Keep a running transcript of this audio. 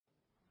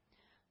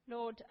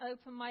Lord,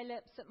 open my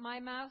lips that my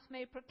mouth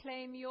may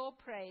proclaim your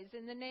praise.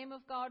 In the name of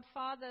God,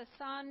 Father,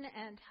 Son,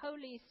 and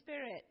Holy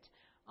Spirit.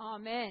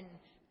 Amen.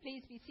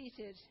 Please be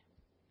seated.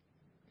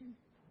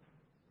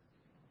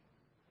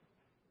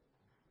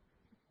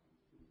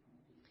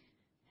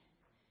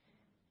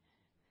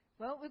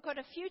 Well, we've got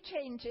a few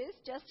changes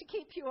just to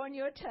keep you on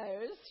your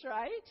toes,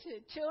 right?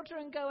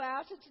 Children go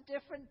out at a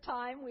different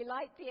time. We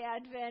light the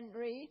Advent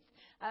wreath.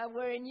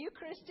 We're in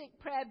Eucharistic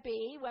Prayer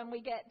B when we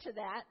get to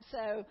that.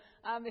 So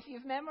if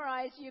you've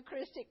memorized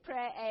Eucharistic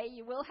Prayer A,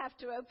 you will have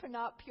to open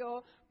up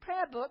your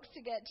prayer books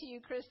to get to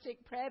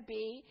Eucharistic Prayer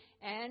B.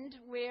 And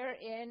we're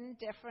in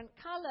different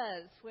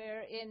colors.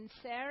 We're in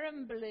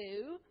Sarum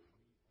blue,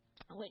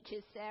 which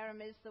is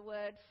Sarum is the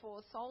word for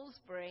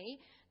Salisbury,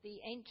 the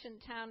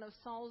ancient town of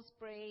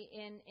Salisbury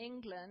in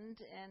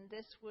England, and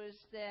this was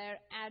their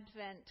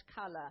Advent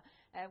color.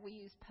 We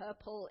use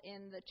purple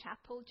in the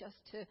chapel just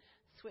to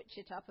switch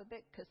it up a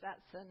bit because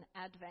that's an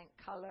Advent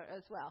color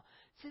as well.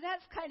 So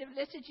that's kind of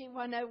Liturgy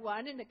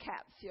 101 in a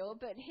capsule,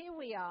 but here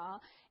we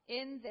are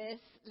in this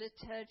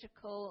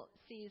liturgical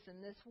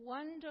season, this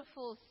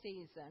wonderful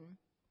season,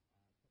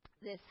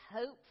 this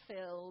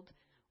hope-filled,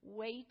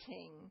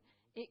 waiting,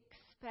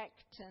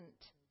 expectant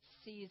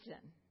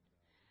season.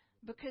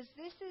 Because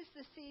this is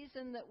the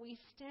season that we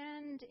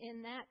stand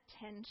in that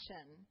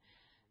tension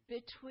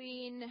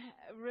between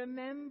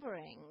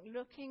remembering,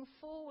 looking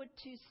forward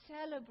to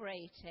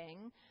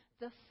celebrating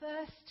the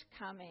first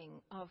coming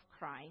of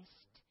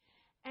Christ,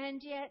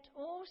 and yet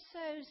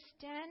also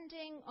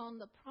standing on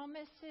the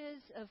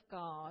promises of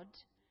God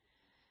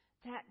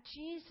that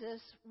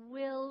Jesus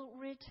will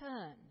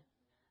return,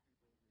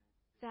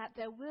 that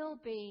there will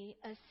be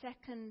a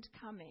second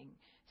coming.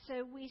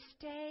 So we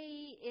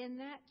stay in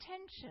that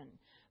tension.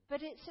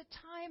 But it's a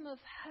time of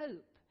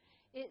hope.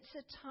 It's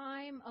a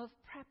time of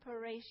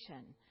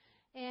preparation.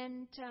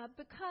 And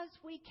because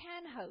we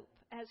can hope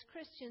as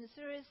Christians,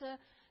 there's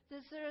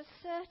a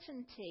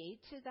certainty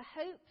to the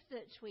hope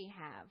that we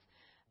have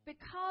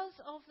because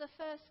of the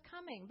first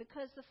coming,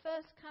 because the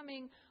first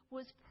coming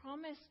was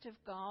promised of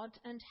God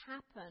and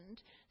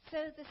happened.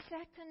 So the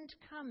second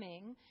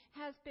coming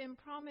has been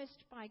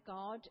promised by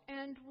God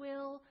and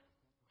will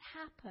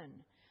happen.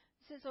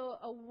 This is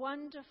a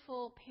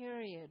wonderful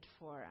period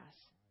for us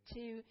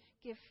to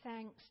give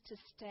thanks, to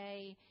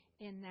stay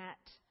in that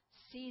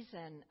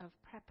season of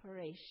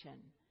preparation,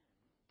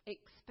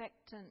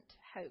 expectant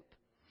hope.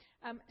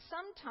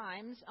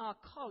 Sometimes our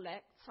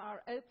collects,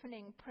 our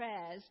opening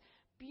prayers,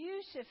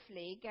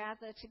 beautifully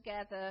gather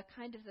together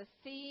kind of the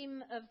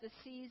theme of the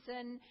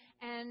season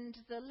and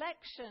the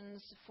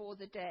lections for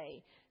the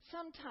day.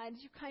 Sometimes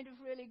you kind of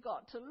really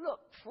got to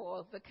look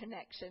for the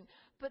connection.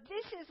 But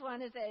this is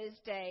one of those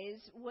days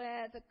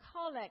where the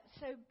collect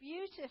so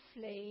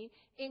beautifully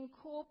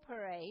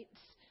incorporates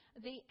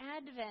the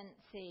Advent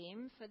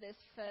theme for this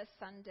first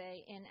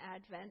Sunday in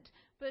Advent,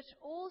 but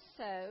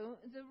also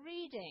the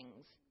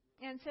readings.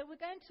 And so we're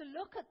going to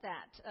look at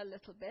that a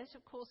little bit,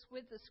 of course,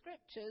 with the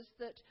scriptures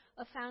that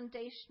are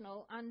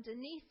foundational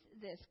underneath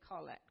this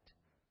collect,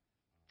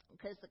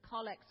 because the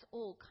collects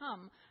all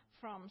come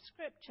from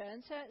Scripture.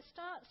 And so it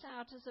starts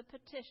out as a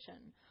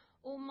petition.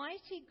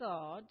 Almighty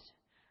God,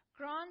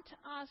 grant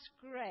us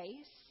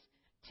grace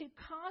to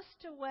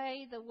cast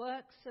away the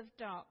works of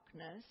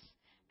darkness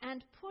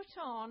and put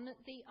on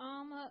the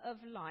armor of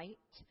light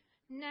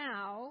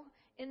now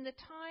in the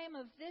time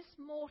of this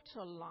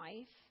mortal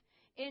life,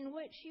 in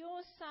which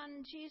your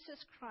Son,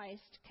 Jesus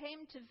Christ,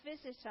 came to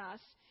visit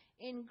us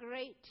in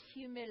great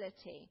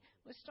humility.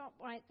 We'll stop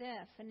right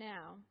there for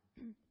now.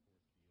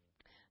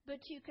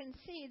 But you can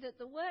see that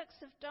the works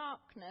of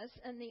darkness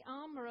and the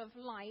armor of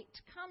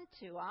light come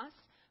to us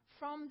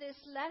from this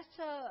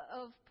letter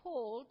of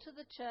Paul to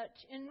the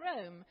church in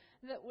Rome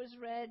that was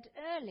read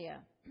earlier.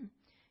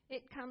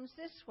 It comes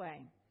this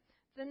way.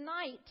 The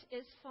night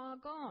is far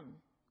gone.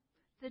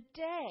 The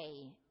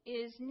day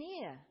is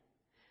near.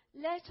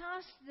 Let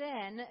us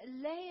then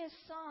lay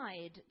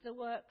aside the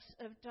works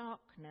of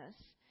darkness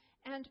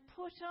and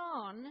put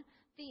on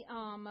the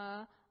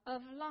armor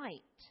of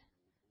light.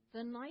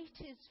 The night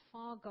is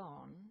far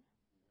gone.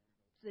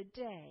 The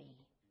day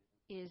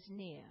is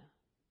near.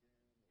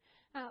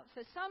 Now,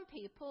 for some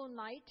people,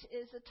 night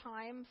is a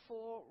time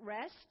for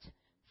rest,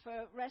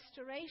 for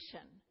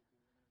restoration.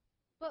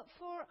 But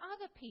for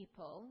other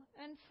people,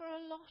 and for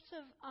a lot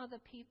of other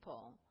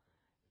people,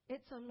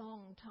 it's a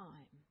long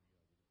time.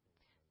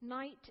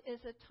 Night is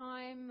a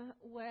time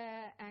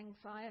where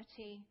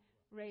anxiety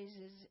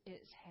raises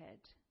its head.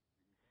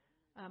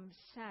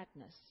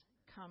 Sadness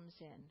comes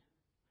in.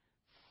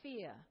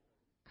 Fear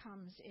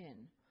comes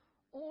in.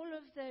 All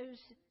of those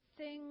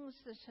things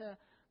that are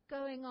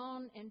going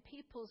on in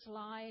people's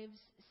lives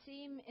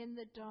seem in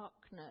the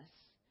darkness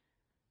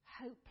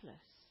hopeless.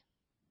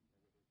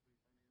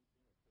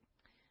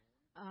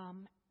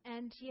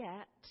 And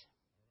yet,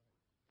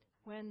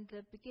 when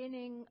the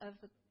beginning of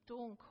the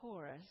dawn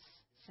chorus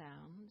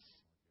sounds,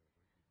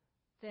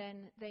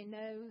 then they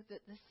know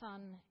that the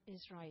sun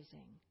is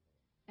rising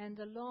and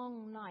the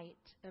long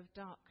night of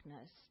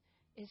darkness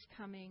is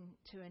coming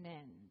to an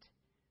end.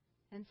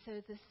 And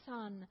so the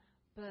sun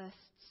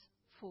bursts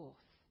forth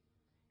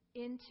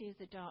into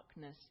the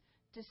darkness,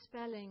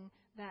 dispelling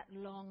that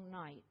long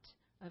night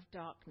of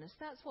darkness.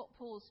 That's what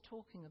Paul's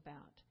talking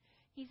about.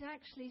 He's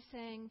actually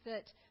saying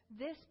that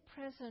this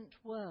present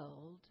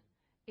world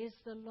is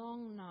the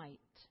long night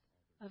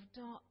of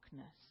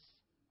darkness.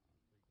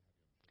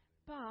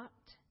 But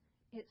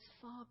it's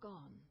far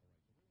gone.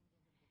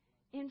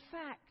 In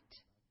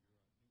fact,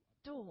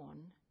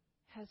 dawn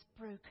has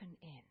broken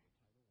in.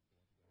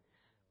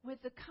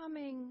 With the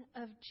coming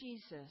of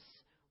Jesus,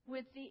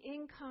 with the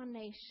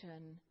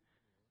incarnation,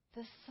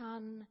 the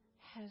sun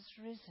has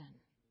risen.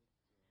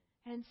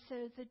 And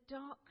so the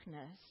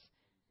darkness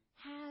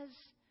has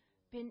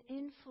been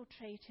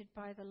infiltrated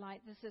by the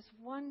light. There's this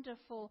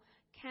wonderful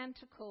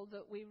canticle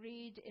that we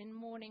read in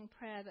morning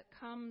prayer that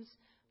comes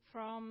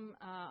from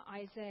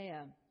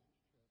Isaiah.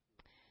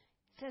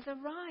 It says,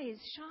 "Arise,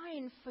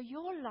 shine, for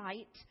your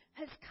light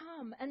has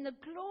come, and the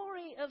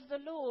glory of the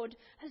Lord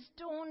has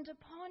dawned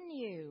upon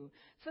you.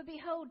 For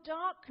behold,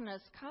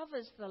 darkness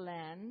covers the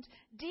land,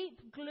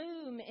 deep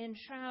gloom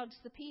enshrouds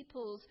the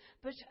peoples,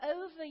 but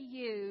over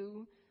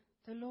you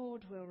the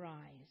Lord will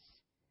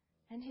rise,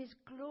 and his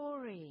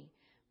glory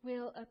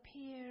will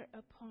appear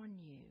upon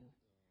you.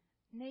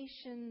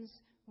 Nations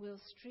will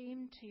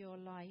stream to your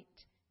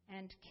light,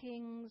 and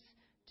kings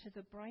to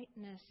the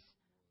brightness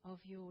of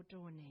your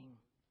dawning.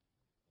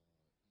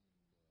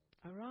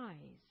 Arise,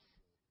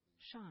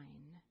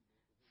 shine,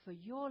 for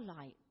your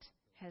light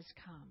has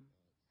come.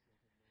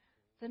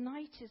 The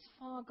night is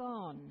far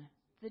gone,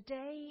 the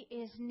day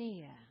is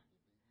near.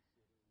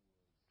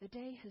 The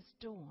day has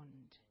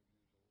dawned,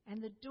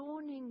 and the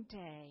dawning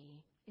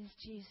day is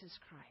Jesus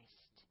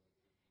Christ.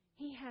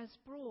 He has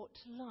brought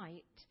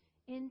light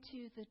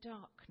into the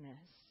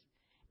darkness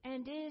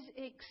and is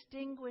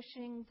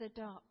extinguishing the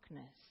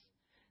darkness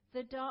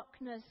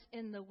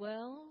in the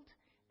world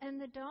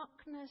and the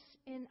darkness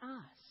in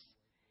us.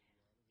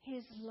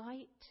 His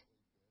light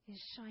is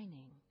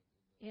shining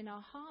in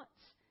our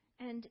hearts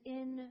and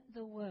in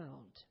the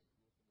world.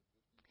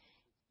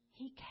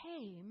 He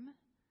came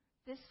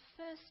this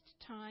first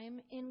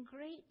time in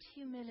great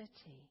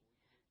humility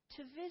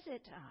to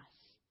visit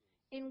us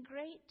in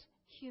great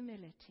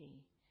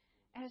humility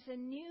as a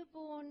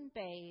newborn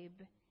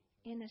babe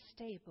in a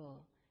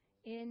stable,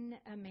 in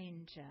a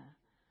manger.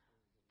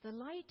 The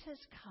light has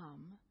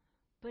come,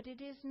 but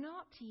it is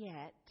not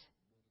yet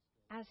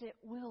as it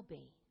will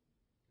be.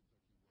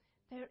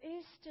 There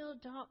is still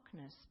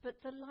darkness,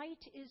 but the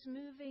light is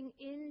moving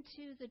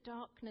into the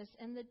darkness,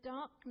 and the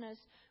darkness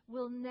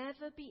will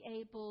never be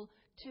able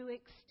to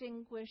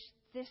extinguish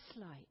this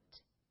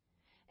light.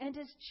 And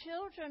as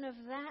children of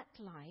that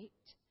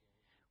light,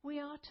 we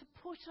are to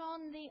put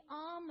on the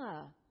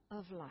armor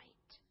of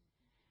light.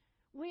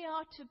 We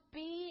are to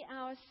be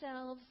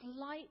ourselves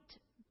light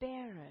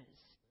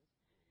bearers.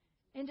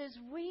 And as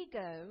we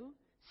go,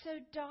 so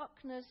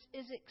darkness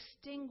is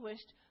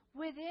extinguished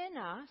within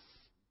us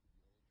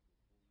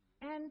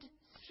and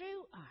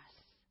through us.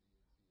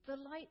 The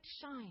light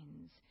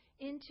shines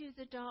into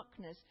the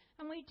darkness.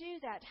 And we do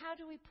that. How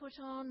do we put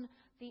on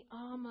the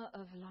armor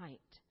of light?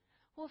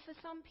 Well, for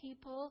some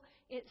people,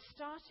 it's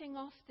starting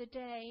off the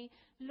day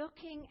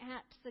looking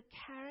at the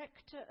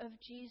character of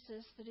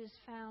Jesus that is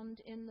found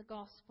in the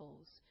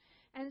Gospels.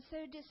 And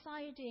so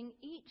deciding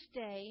each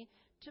day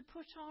to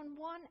put on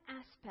one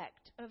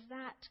aspect of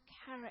that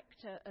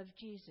character of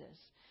Jesus.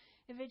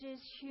 If it is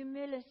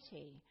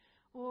humility,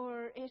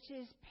 or it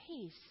is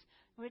peace,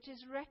 or it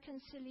is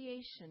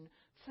reconciliation,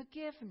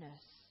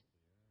 forgiveness,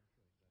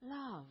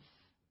 love,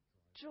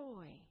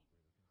 joy,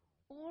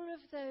 all of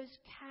those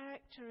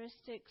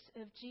characteristics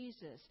of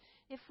Jesus,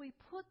 if we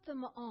put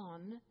them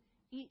on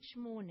each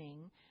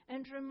morning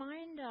and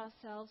remind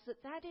ourselves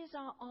that that is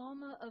our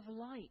armor of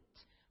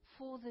light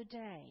for the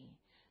day,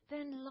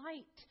 then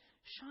light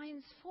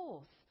shines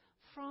forth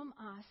from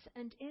us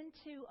and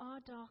into our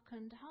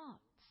darkened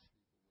hearts.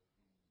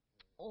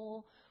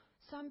 Or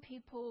some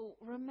people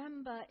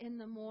remember in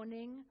the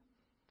morning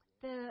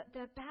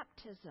their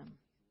baptism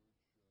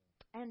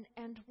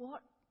and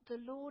what the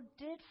Lord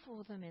did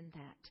for them in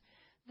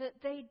that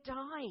they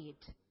died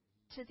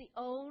to the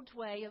old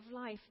way of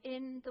life.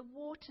 In the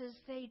waters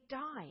they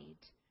died.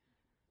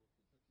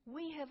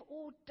 We have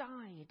all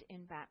died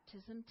in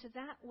baptism to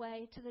that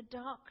way, to the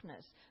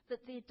darkness,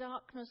 that the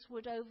darkness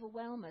would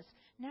overwhelm us.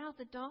 Now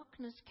the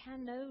darkness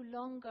can no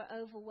longer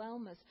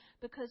overwhelm us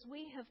because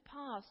we have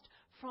passed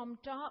from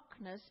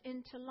darkness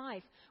into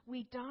life.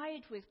 We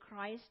died with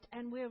Christ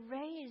and we're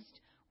raised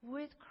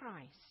with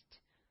Christ.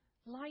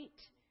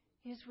 Light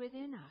is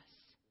within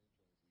us,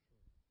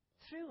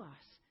 through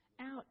us,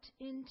 out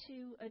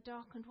into a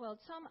darkened world.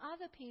 Some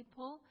other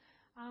people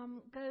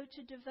go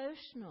to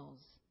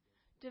devotionals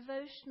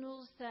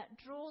that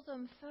draw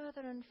them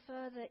further and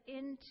further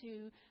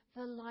into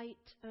the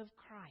light of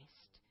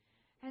Christ.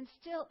 And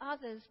still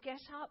others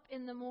get up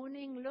in the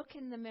morning, look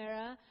in the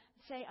mirror,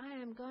 say, I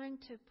am going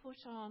to put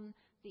on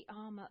the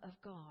armor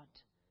of God,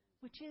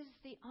 which is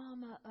the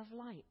armor of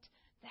light,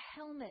 the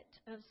helmet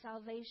of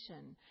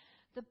salvation,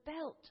 the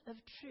belt of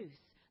truth,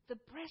 the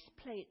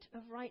breastplate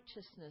of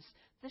righteousness,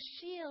 the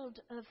shield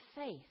of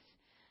faith,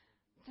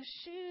 the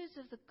shoes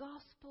of the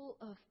gospel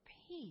of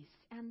peace,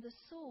 and the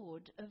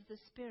sword of the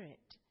Spirit.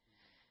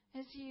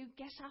 As you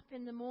get up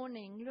in the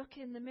morning, look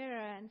in the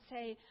mirror and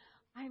say,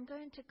 I'm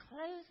going to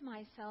clothe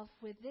myself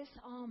with this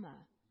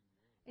armor.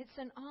 It's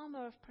an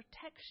armor of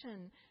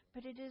protection,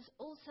 but it is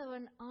also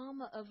an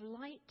armor of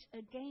light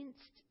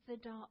against the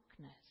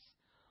darkness.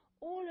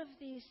 All of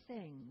these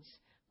things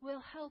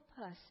will help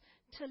us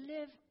to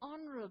live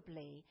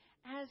honorably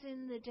as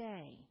in the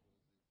day.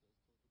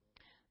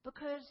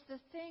 Because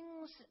the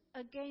things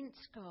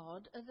against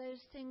God are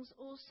those things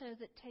also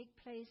that take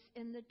place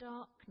in the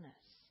darkness.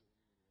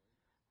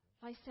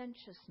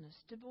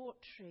 Licentiousness,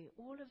 debauchery,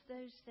 all of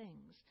those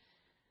things.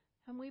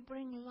 And we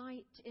bring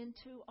light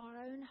into our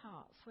own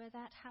hearts, where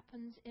that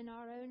happens in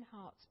our own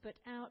hearts, but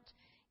out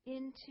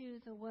into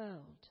the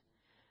world.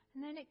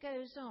 And then it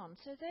goes on.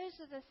 So those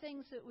are the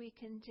things that we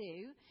can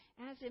do.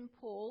 As in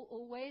Paul,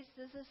 always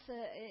there's as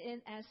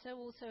so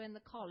also in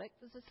the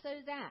Collect, there's a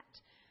so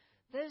that.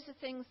 Those are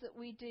things that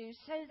we do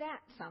so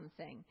that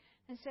something.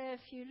 And so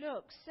if you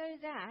look, so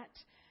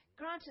that,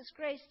 grant us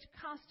grace to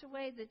cast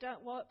away the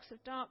works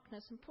of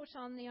darkness and put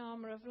on the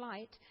armor of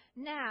light.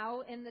 Now,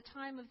 in the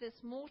time of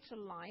this mortal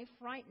life,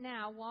 right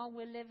now, while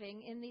we're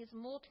living in these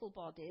mortal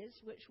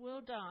bodies, which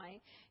will die,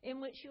 in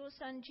which your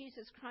Son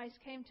Jesus Christ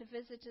came to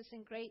visit us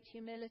in great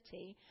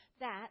humility,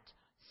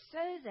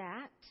 so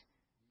that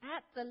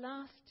at the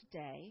last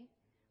day,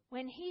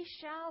 when he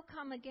shall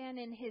come again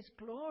in his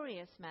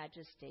glorious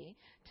majesty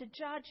to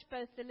judge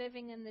both the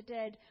living and the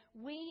dead,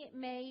 we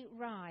may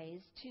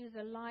rise to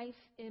the life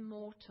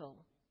immortal.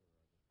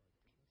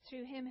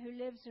 Through him who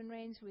lives and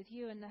reigns with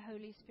you and the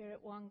Holy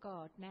Spirit, one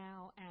God,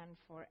 now and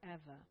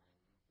forever.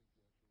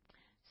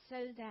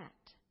 So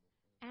that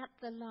at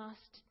the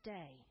last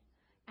day,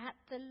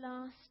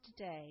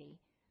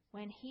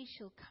 when he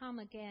shall come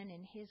again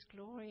in his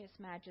glorious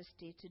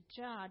majesty to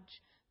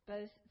judge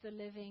both the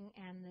living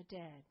and the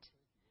dead.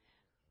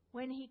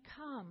 When he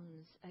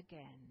comes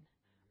again,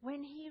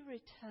 when he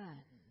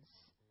returns,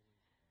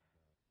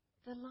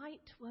 the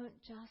light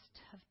won't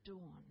just have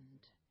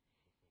dawned.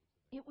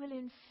 It will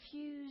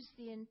infuse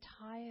the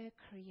entire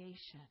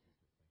creation.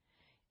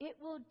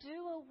 It will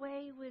do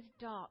away with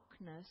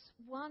darkness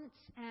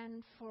once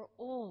and for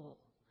all.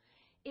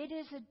 It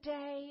is a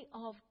day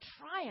of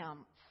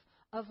triumph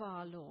of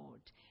our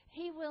Lord.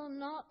 He will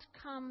not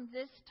come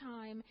this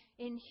time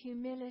in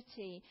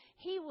humility.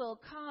 He will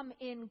come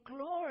in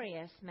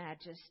glorious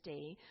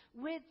majesty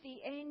with the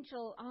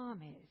angel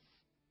armies.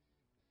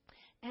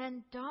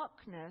 And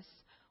darkness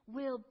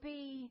will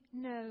be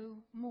no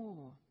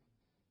more.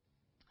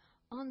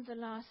 On the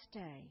last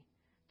day,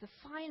 the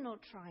final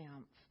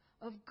triumph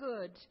of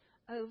good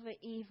over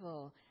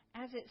evil.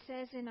 As it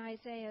says in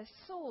Isaiah,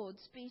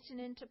 swords beaten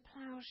into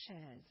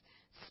plowshares,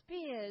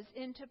 spears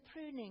into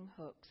pruning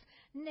hooks.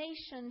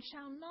 Nation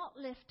shall not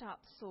lift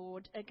up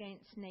sword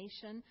against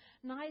nation,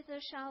 neither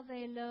shall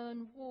they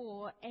learn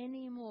war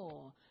any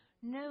more.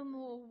 No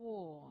more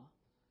war,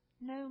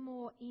 no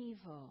more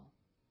evil.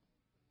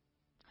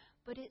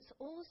 But it's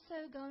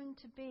also going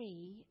to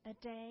be a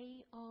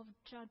day of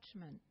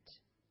judgment.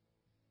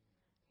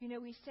 You know,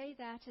 we say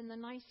that in the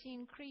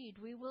Nicene Creed.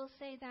 We will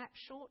say that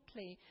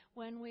shortly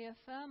when we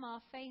affirm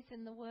our faith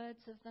in the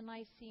words of the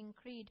Nicene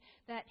Creed,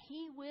 that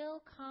he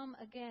will come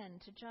again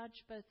to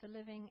judge both the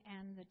living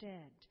and the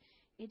dead.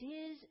 It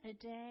is a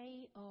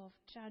day of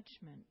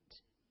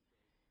judgment.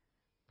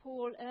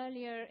 Paul,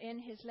 earlier in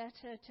his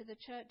letter to the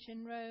church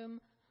in Rome,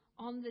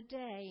 on the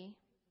day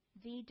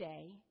he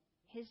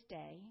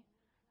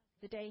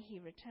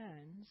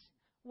returns,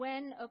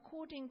 when,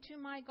 according to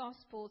my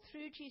gospel,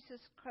 through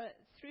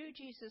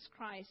Jesus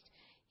Christ,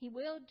 he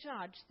will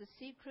judge the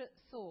secret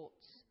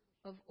thoughts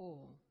of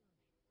all.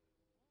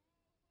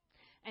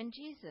 And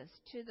Jesus,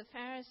 to the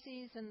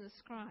Pharisees and the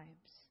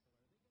scribes,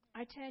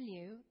 I tell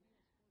you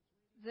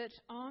that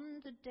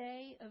on the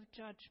day of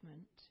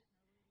judgment,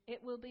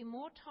 it will be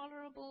more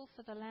tolerable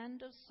for the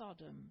land of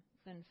Sodom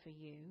than for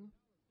you.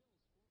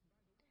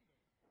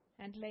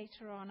 And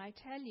later on, I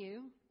tell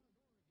you,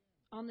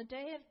 on the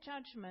day of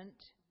judgment,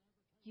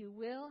 you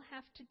will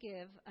have to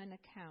give an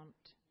account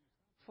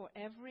for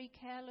every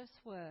careless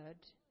word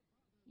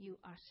you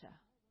utter.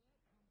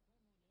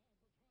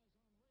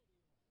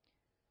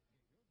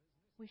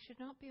 We should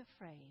not be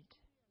afraid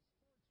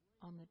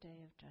on the day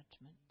of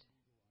judgment,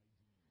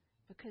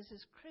 because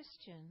as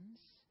Christians,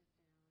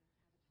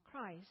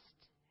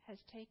 Christ has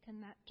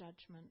taken that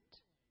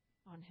judgment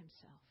on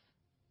himself.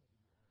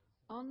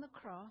 On the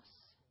cross,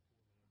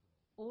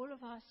 all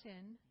of our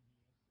sin,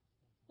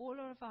 all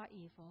of our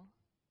evil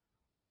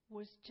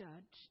was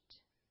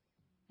judged,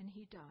 and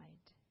he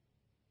died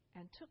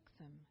and took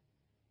them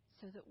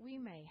so that we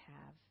may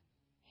have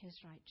his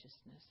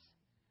righteousness.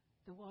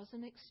 There was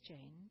an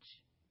exchange.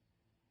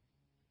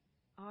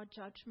 Our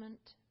judgment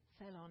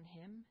fell on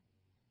him,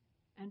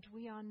 and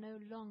we are no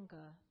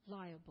longer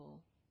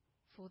liable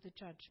for the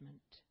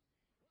judgment.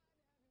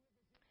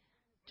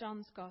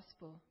 John's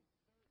Gospel.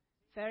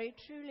 Very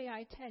truly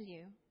I tell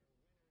you,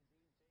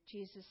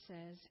 Jesus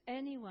says,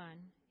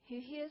 anyone who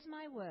hears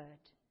my word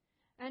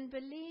and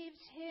believes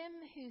him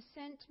who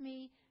sent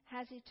me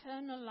has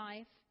eternal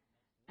life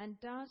and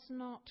does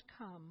not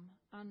come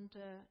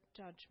under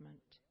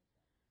judgment,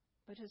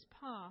 but has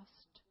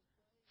passed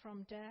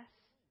from death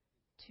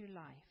to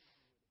life.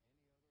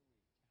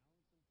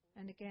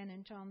 And again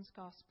in John's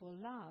Gospel,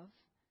 love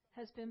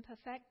has been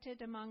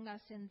perfected among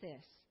us in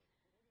this,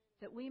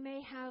 that we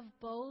may have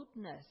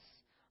boldness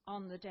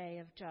on the day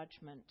of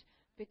judgment,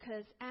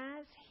 because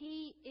as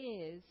he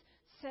is,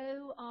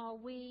 so are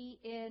we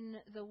in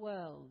the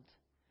world.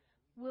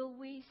 Will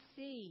we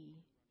see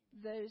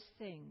those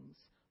things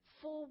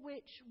for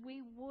which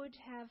we would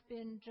have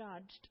been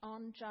judged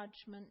on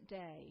Judgment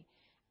Day?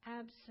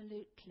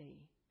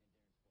 Absolutely.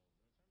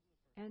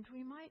 And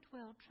we might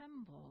well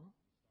tremble,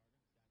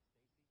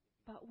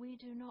 but we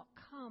do not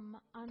come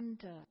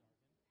under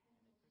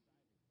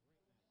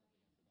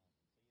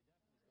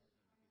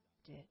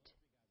it.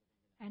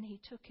 And he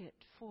took it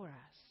for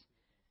us.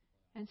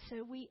 And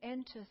so we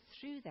enter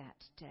through that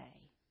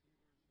day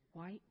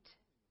white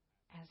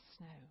as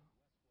snow.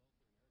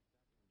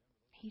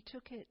 He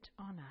took it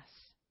on us.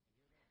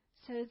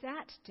 So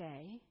that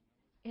day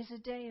is a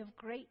day of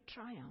great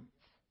triumph.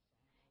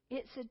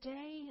 It's a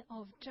day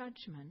of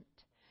judgment.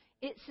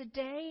 It's a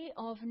day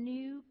of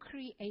new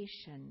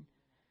creation.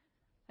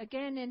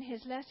 Again, in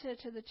his letter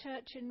to the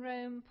church in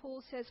Rome,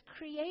 Paul says,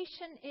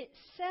 creation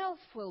itself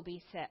will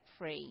be set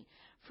free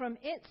from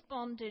its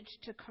bondage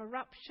to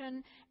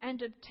corruption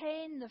and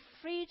obtain the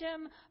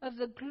freedom of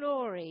the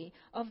glory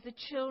of the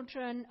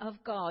children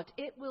of God.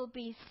 It will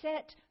be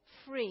set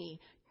free.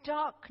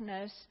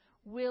 Darkness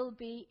will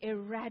be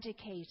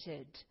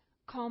eradicated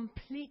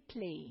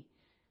completely.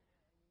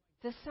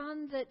 The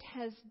sun that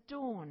has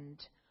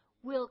dawned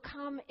will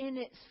come in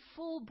its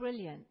full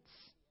brilliance.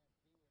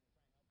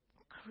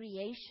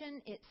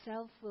 Creation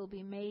itself will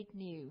be made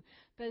new.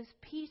 Both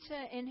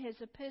Peter in his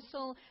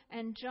epistle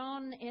and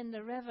John in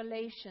the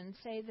Revelation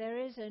say there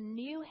is a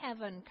new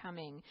heaven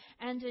coming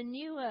and a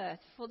new earth,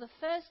 for the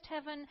first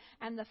heaven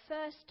and the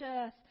first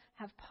earth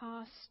have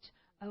passed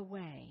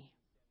away.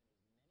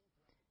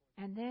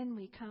 And then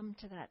we come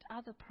to that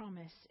other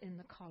promise in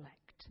the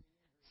collect,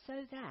 so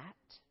that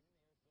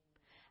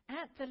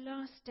at the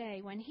last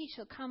day, when he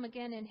shall come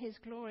again in his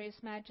glorious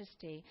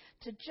majesty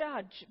to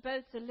judge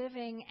both the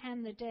living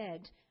and the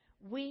dead,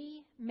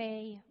 we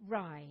may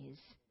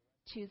rise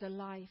to the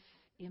life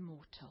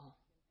immortal.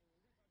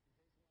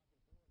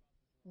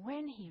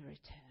 When he returns,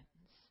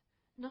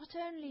 not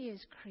only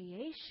is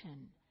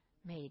creation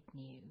made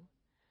new,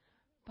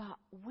 but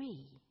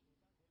we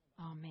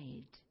are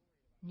made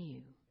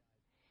new.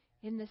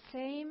 In the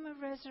same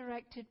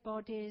resurrected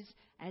bodies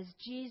as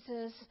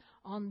Jesus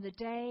on the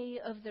day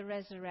of the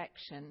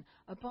resurrection,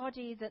 a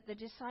body that the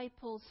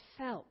disciples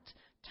felt,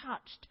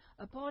 touched,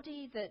 a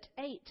body that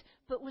ate,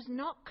 but was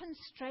not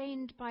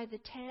constrained by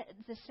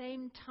the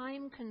same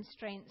time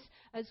constraints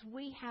as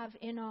we have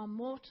in our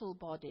mortal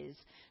bodies,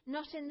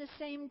 not in the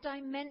same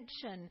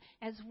dimension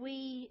as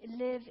we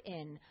live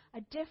in,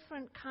 a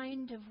different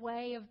kind of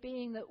way of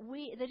being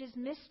that is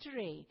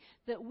mystery,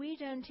 that we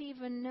don't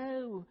even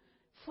know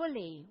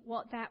fully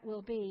what that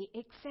will be,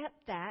 except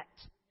that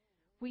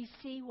we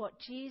see what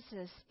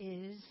Jesus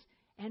is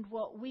and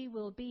what we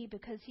will be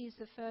because he's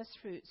the first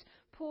fruits.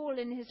 Paul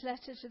in his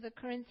letter to the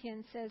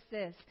Corinthians says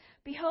this,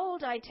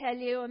 behold, I tell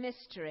you a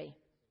mystery.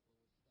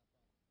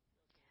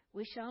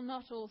 We shall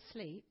not all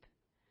sleep,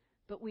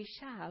 but we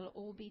shall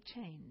all be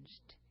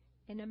changed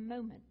in a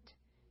moment,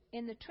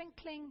 in the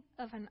twinkling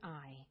of an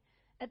eye,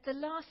 at the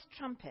last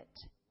trumpet,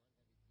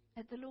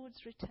 at the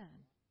Lord's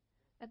return,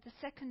 at the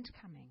second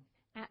coming,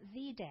 at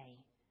the day.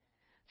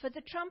 For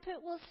the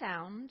trumpet will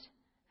sound,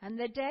 and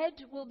the dead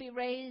will be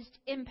raised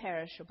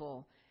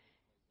imperishable,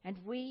 and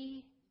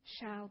we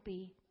shall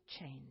be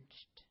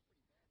changed.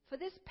 For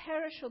this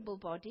perishable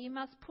body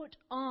must put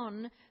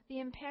on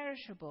the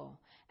imperishable,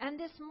 and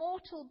this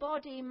mortal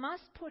body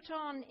must put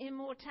on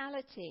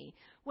immortality.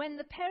 When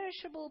the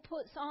perishable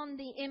puts on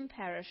the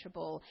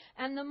imperishable,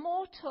 and the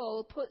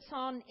mortal puts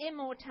on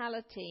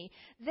immortality,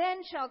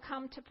 then shall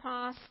come to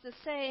pass the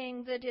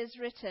saying that is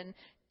written,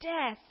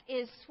 death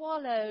is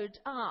swallowed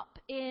up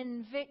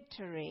in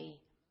victory.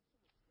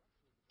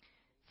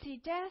 See,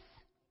 death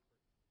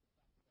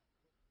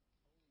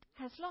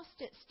has lost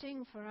its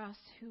sting for us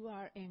who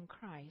are in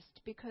Christ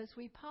because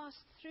we pass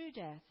through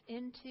death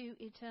into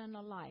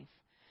eternal life.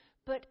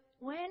 But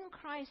when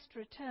Christ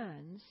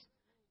returns,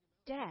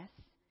 death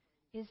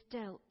is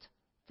dealt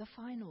the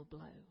final blow.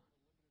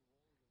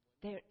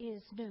 There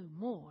is no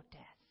more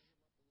death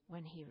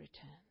when he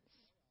returns.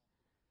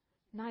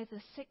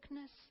 Neither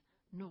sickness,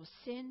 nor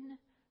sin,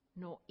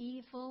 nor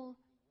evil,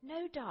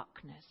 no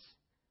darkness.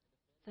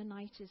 The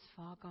night is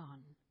far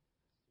gone,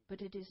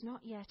 but it is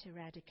not yet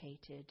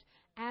eradicated,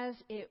 as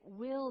it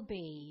will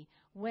be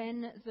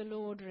when the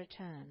Lord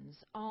returns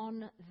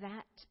on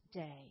that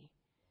day.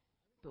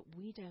 But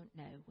we don't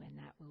know when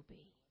that will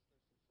be.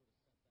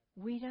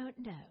 We don't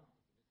know.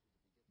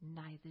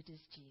 Neither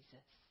does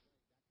Jesus.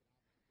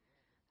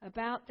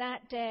 About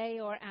that day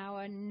or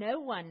hour, no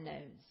one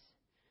knows,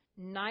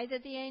 neither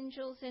the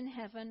angels in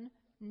heaven,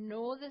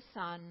 nor the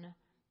Son,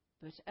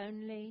 but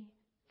only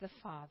the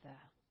Father.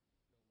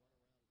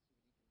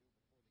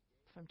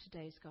 From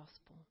today's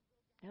gospel.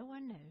 No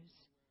one knows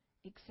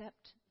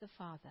except the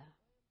Father.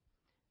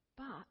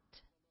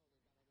 But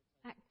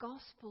that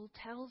gospel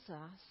tells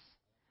us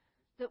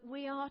that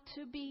we are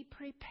to be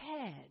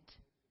prepared.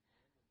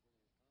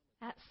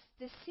 That's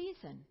this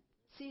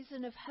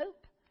season of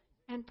hope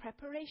and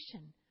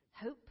preparation.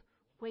 Hope,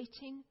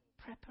 waiting,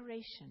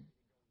 preparation.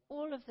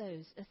 All of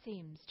those are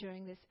themes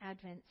during this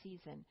Advent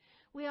season.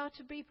 We are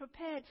to be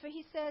prepared, for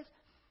he says,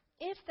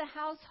 if the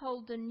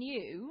householder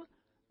knew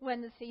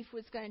when the thief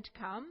was going to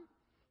come,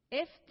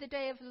 if the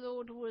day of the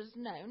Lord was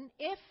known,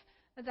 if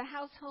the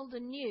householder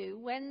knew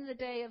when the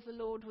day of the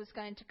Lord was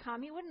going to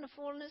come, he wouldn't have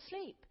fallen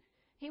asleep.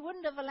 He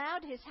wouldn't have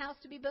allowed his house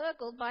to be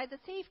burgled by the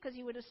thief because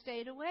he would have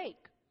stayed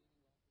awake.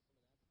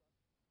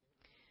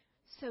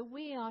 So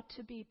we are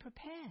to be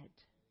prepared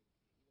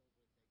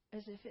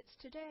as if it's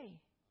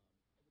today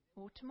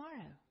or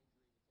tomorrow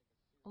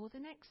or the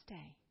next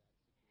day.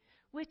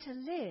 We're to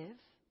live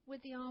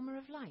with the armor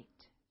of light.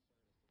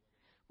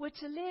 We're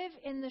to live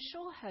in the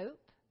sure hope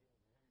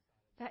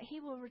that he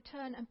will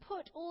return and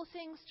put all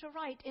things to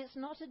right. It's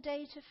not a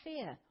day to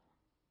fear.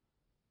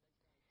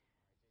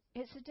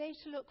 It's a day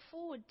to look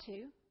forward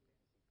to,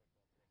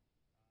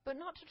 but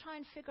not to try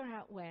and figure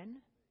out when,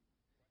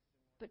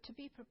 but to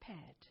be prepared.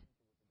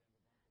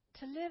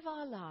 To live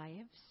our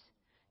lives,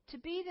 to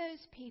be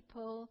those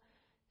people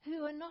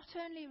who are not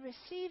only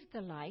received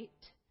the light,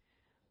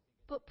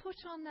 but put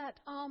on that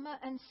armor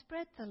and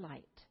spread the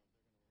light,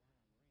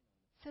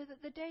 so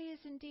that the day is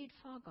indeed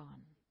far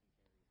gone,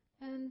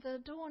 and the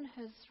dawn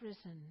has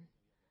risen,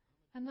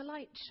 and the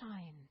light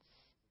shines.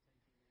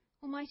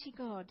 Almighty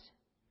God,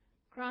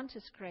 grant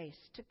us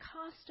grace to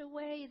cast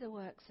away the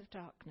works of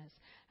darkness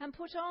and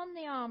put on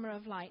the armor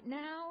of light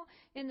now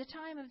in the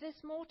time of this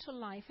mortal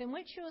life in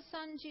which your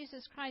Son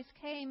Jesus Christ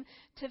came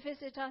to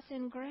visit us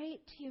in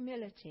great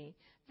humility,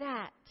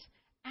 that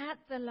at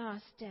the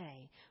last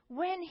day,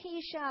 when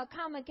he shall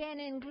come again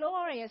in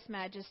glorious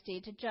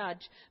majesty to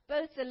judge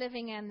both the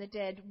living and the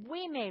dead,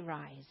 we may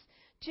rise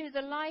to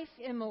the life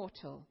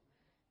immortal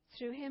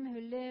through him who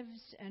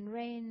lives and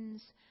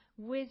reigns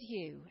with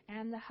you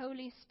and the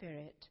Holy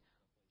Spirit,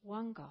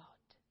 one God,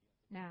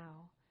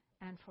 now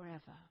and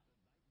forever.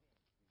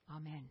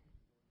 Amen.